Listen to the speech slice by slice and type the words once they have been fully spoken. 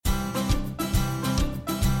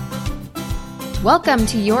Welcome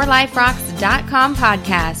to YourLifeRocks.com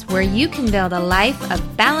podcast, where you can build a life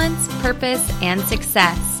of balance, purpose, and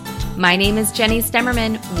success. My name is Jenny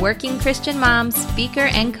Stemmerman, working Christian mom, speaker,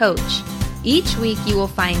 and coach. Each week, you will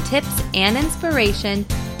find tips and inspiration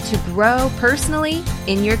to grow personally,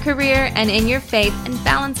 in your career, and in your faith, and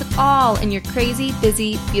balance it all in your crazy,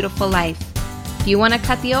 busy, beautiful life. If you want to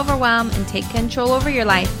cut the overwhelm and take control over your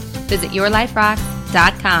life, visit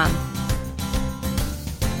YourLifeRocks.com.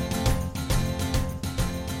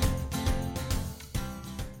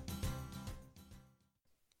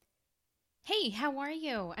 Hey, how are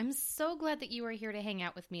you? I'm so glad that you are here to hang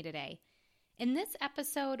out with me today. In this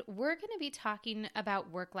episode, we're going to be talking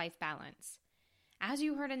about work-life balance. As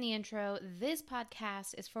you heard in the intro, this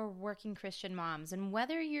podcast is for working Christian moms, and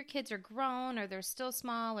whether your kids are grown or they're still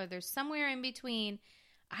small or they're somewhere in between,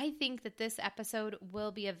 I think that this episode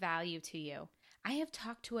will be of value to you. I have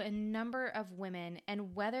talked to a number of women,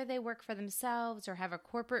 and whether they work for themselves or have a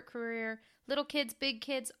corporate career, little kids, big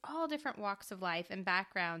kids, all different walks of life and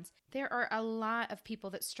backgrounds, there are a lot of people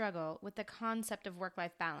that struggle with the concept of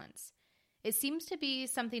work-life balance. It seems to be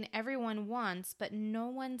something everyone wants, but no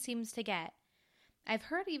one seems to get. I've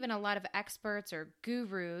heard even a lot of experts or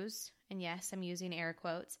gurus, and yes, I'm using air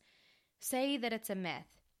quotes, say that it's a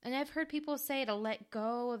myth. And I've heard people say to let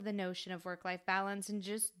go of the notion of work-life balance and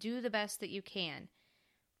just do the best that you can.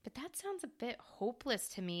 But that sounds a bit hopeless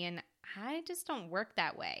to me, and I just don't work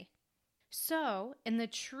that way. So, in the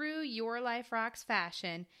true Your Life Rocks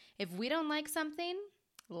fashion, if we don't like something,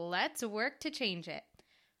 let's work to change it.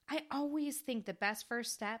 I always think the best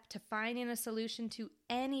first step to finding a solution to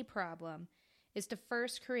any problem is to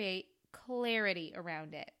first create clarity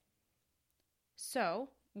around it. So,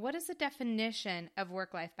 what is the definition of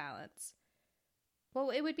work-life balance?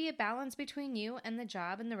 Well, it would be a balance between you and the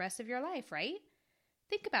job and the rest of your life, right?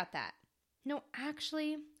 Think about that. No,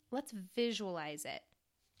 actually, let's visualize it.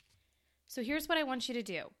 So here's what I want you to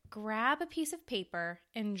do. Grab a piece of paper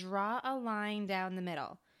and draw a line down the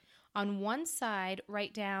middle. On one side,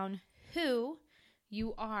 write down who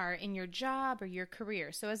you are in your job or your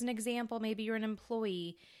career. So as an example, maybe you're an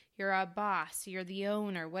employee, you're a boss, you're the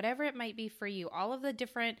owner, whatever it might be for you, all of the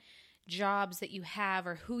different jobs that you have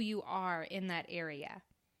or who you are in that area.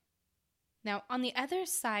 Now, on the other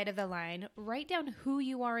side of the line, write down who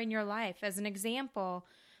you are in your life. As an example,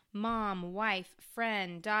 mom, wife,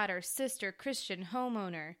 friend, daughter, sister, Christian,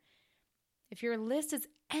 homeowner. If your list is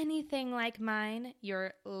anything like mine,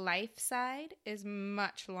 your life side is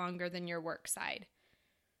much longer than your work side.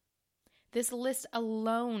 This list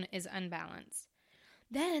alone is unbalanced.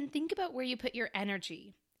 Then think about where you put your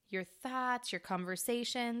energy, your thoughts, your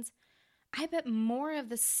conversations. I bet more of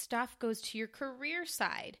the stuff goes to your career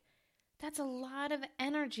side. That's a lot of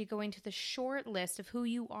energy going to the short list of who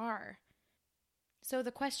you are. So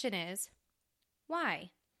the question is,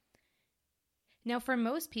 why? Now, for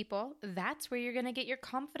most people, that's where you're going to get your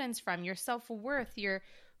confidence from, your self-worth, your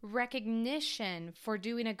recognition for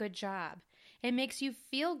doing a good job. It makes you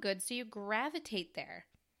feel good, so you gravitate there.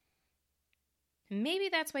 Maybe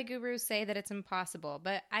that's why gurus say that it's impossible,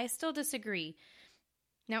 but I still disagree.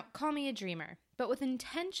 Now, call me a dreamer, but with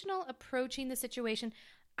intentional approaching the situation,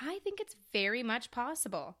 I think it's very much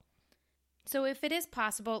possible. So if it is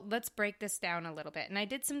possible, let's break this down a little bit. And I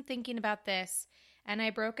did some thinking about this, and I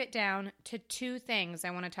broke it down to two things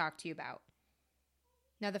I want to talk to you about.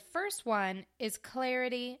 Now, the first one is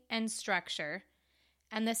clarity and structure,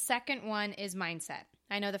 and the second one is mindset.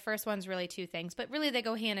 I know the first one's really two things, but really they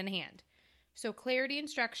go hand in hand. So clarity and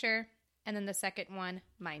structure, and then the second one,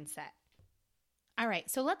 mindset. All right,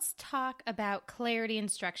 so let's talk about clarity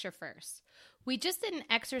and structure first. We just did an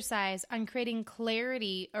exercise on creating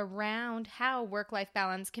clarity around how work-life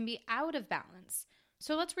balance can be out of balance.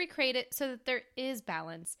 So let's recreate it so that there is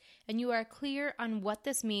balance, and you are clear on what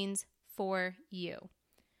this means for you.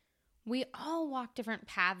 We all walk different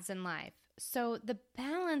paths in life, so the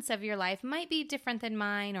balance of your life might be different than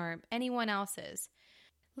mine or anyone else's.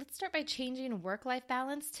 Let's start by changing work-life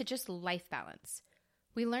balance to just life balance.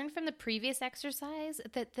 We learned from the previous exercise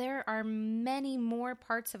that there are many more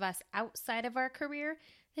parts of us outside of our career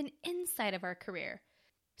than inside of our career.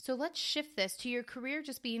 So let's shift this to your career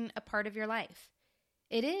just being a part of your life.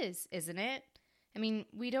 It is, isn't it? I mean,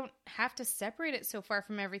 we don't have to separate it so far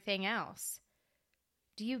from everything else.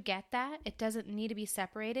 Do you get that? It doesn't need to be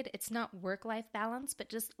separated. It's not work-life balance, but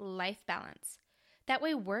just life balance. That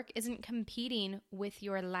way work isn't competing with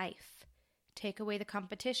your life. Take away the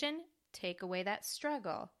competition, take away that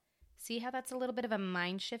struggle. See how that's a little bit of a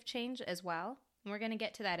mind shift change as well? And we're going to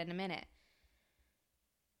get to that in a minute.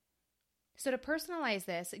 So to personalize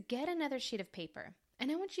this, get another sheet of paper.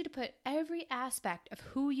 And I want you to put every aspect of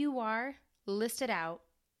who you are listed out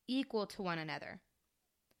equal to one another.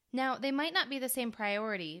 Now, they might not be the same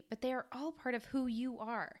priority, but they are all part of who you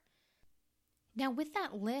are. Now, with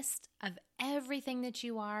that list of everything that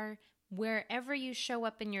you are, wherever you show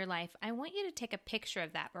up in your life, I want you to take a picture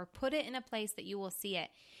of that or put it in a place that you will see it.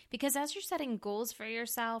 Because as you're setting goals for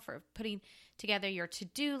yourself or putting together your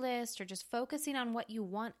to-do list or just focusing on what you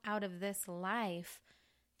want out of this life,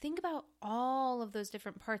 think about all of those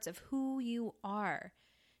different parts of who you are.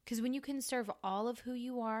 Because when you can serve all of who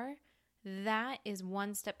you are, that is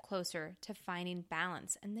one step closer to finding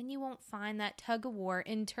balance. And then you won't find that tug of war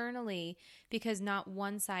internally because not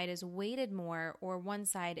one side is weighted more or one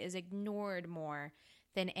side is ignored more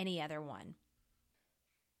than any other one.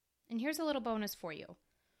 And here's a little bonus for you.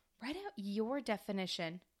 Write out your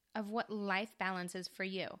definition of what life balance is for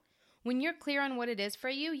you. When you're clear on what it is for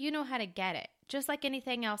you, you know how to get it. Just like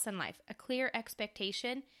anything else in life, a clear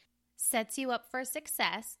expectation sets you up for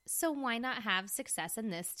success, so why not have success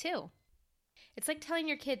in this too? It's like telling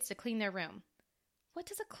your kids to clean their room. What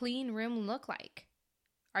does a clean room look like?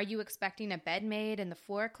 Are you expecting a bed made and the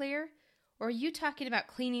floor clear? Or are you talking about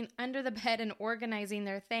cleaning under the bed and organizing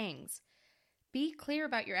their things? Be clear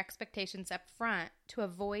about your expectations up front to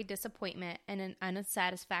avoid disappointment and an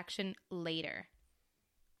unsatisfaction later.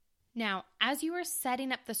 Now, as you are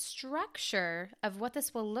setting up the structure of what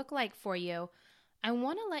this will look like for you, I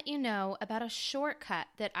want to let you know about a shortcut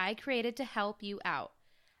that I created to help you out.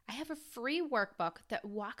 I have a free workbook that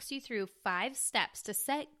walks you through 5 steps to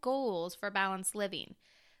set goals for balanced living.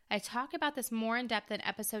 I talk about this more in depth in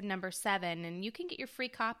episode number 7, and you can get your free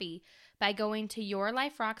copy by going to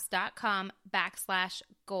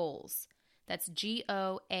yourliferocks.com/goals. That's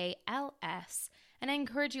GOALS. And I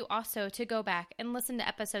encourage you also to go back and listen to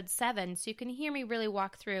episode 7 so you can hear me really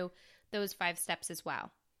walk through those 5 steps as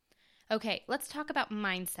well. Okay, let's talk about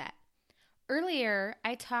mindset. Earlier,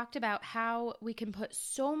 I talked about how we can put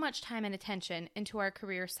so much time and attention into our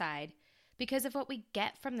career side because of what we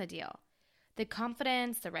get from the deal. The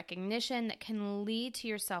confidence, the recognition that can lead to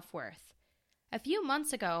your self-worth. A few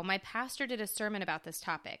months ago, my pastor did a sermon about this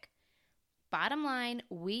topic. Bottom line,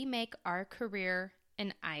 we make our career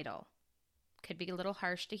an idol. Could be a little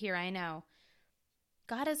harsh to hear, I know.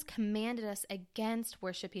 God has commanded us against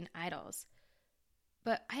worshiping idols.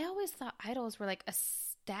 But I always thought idols were like a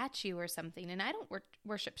statue or something, and I don't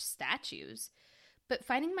worship statues. But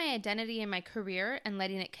finding my identity in my career and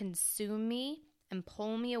letting it consume me and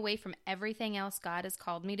pull me away from everything else God has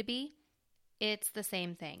called me to be, it's the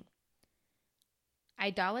same thing.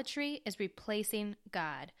 Idolatry is replacing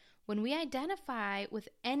God. When we identify with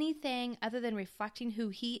anything other than reflecting who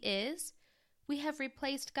He is, we have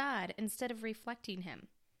replaced God instead of reflecting Him.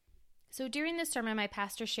 So during this sermon, my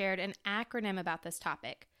pastor shared an acronym about this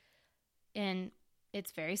topic. And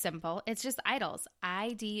it's very simple. It's just idols,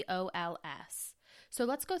 IDOLS. So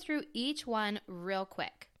let's go through each one real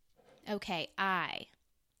quick. Okay, I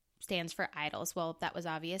stands for idols. Well, that was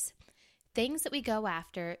obvious. Things that we go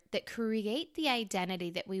after that create the identity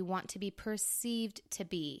that we want to be perceived to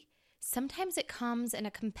be. Sometimes it comes in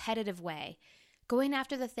a competitive way, going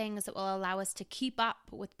after the things that will allow us to keep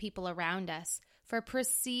up with people around us for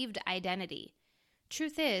perceived identity.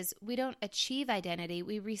 Truth is, we don't achieve identity,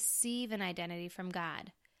 we receive an identity from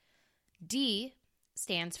God. D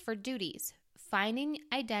stands for duties, finding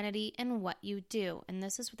identity in what you do, and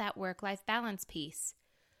this is that work-life balance piece.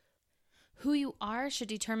 Who you are should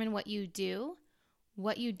determine what you do.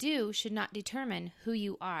 What you do should not determine who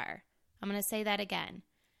you are. I'm going to say that again.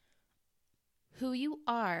 Who you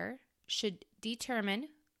are should determine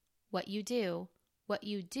what you do. What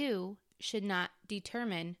you do should not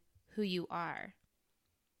determine who you are.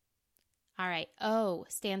 All right, O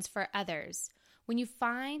stands for others. When you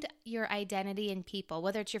find your identity in people,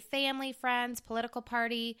 whether it's your family, friends, political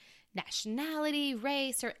party, nationality,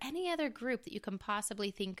 race, or any other group that you can possibly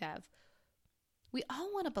think of, we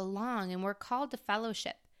all want to belong and we're called to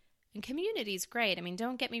fellowship. And community is great. I mean,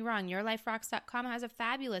 don't get me wrong. YourLifeRocks.com has a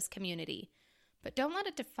fabulous community, but don't let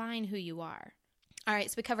it define who you are. All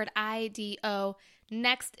right, so we covered I, D, O.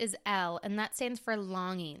 Next is L, and that stands for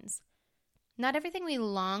longings. Not everything we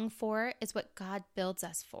long for is what God builds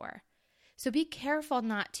us for. So be careful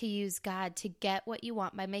not to use God to get what you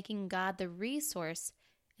want by making God the resource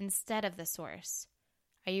instead of the source.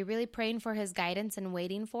 Are you really praying for His guidance and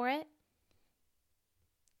waiting for it?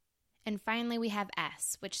 And finally, we have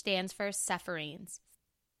S, which stands for sufferings.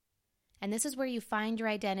 And this is where you find your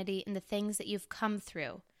identity in the things that you've come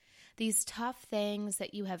through. These tough things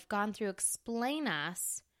that you have gone through explain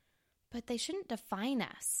us, but they shouldn't define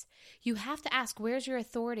us. You have to ask, where's your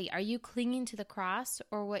authority? Are you clinging to the cross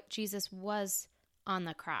or what Jesus was on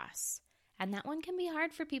the cross? And that one can be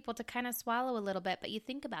hard for people to kind of swallow a little bit, but you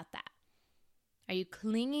think about that. Are you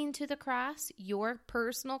clinging to the cross, your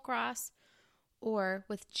personal cross, or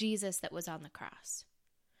with Jesus that was on the cross?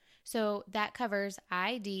 So that covers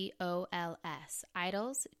IDOLS,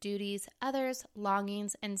 idols, duties, others,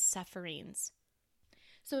 longings, and sufferings.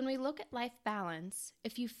 So when we look at life balance,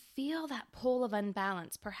 if you feel that pull of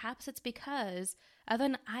unbalance, perhaps it's because of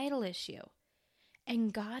an idol issue,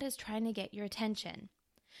 and God is trying to get your attention.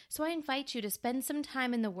 So I invite you to spend some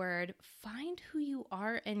time in the Word, find who you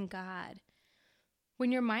are in God. When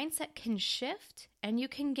your mindset can shift and you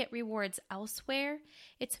can get rewards elsewhere,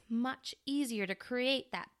 it's much easier to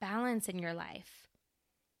create that balance in your life.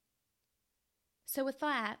 So with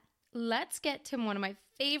that, let's get to one of my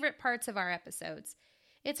favorite parts of our episodes.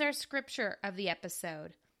 It's our scripture of the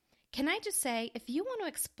episode. Can I just say, if you want to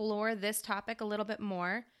explore this topic a little bit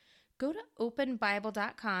more, go to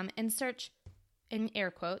openbible.com and search, in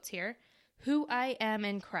air quotes here, who I am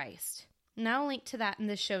in Christ. And I'll link to that in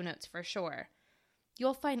the show notes for sure.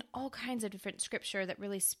 You'll find all kinds of different scripture that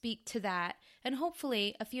really speak to that, and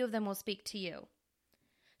hopefully a few of them will speak to you.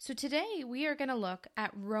 So today we are going to look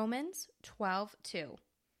at Romans 12:2.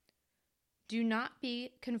 Do not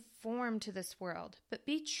be conformed to this world, but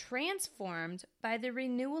be transformed by the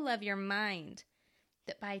renewal of your mind,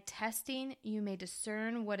 that by testing you may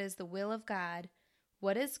discern what is the will of God,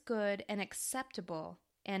 what is good and acceptable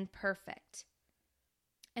and perfect.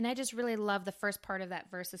 And I just really love the first part of that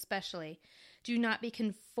verse especially. Do not be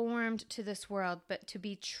conformed to this world, but to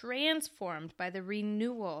be transformed by the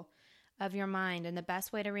renewal of your mind. And the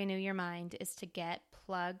best way to renew your mind is to get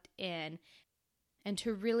plugged in and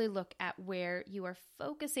to really look at where you are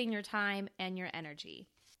focusing your time and your energy.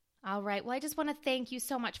 All right, well, I just want to thank you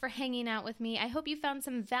so much for hanging out with me. I hope you found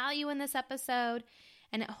some value in this episode,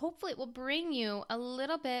 and hopefully it will bring you a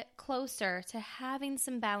little bit closer to having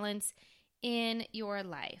some balance in your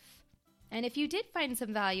life. And if you did find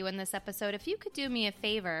some value in this episode, if you could do me a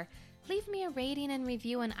favor, leave me a rating and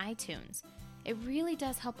review on iTunes. It really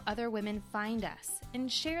does help other women find us,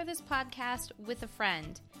 and share this podcast with a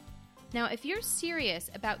friend. Now, if you're serious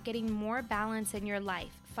about getting more balance in your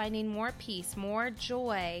life, finding more peace, more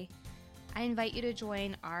joy, I invite you to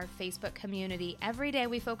join our Facebook community. Every day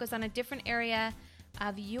we focus on a different area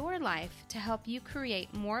of your life to help you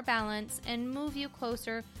create more balance and move you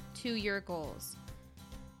closer to your goals.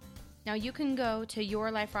 Now you can go to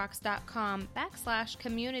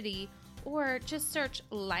yourliferocks.com/community or just search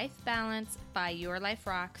Life Balance by Your Life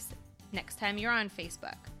Rocks next time you're on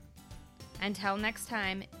Facebook. Until next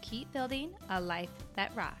time, keep building a life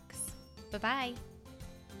that rocks. Bye-bye.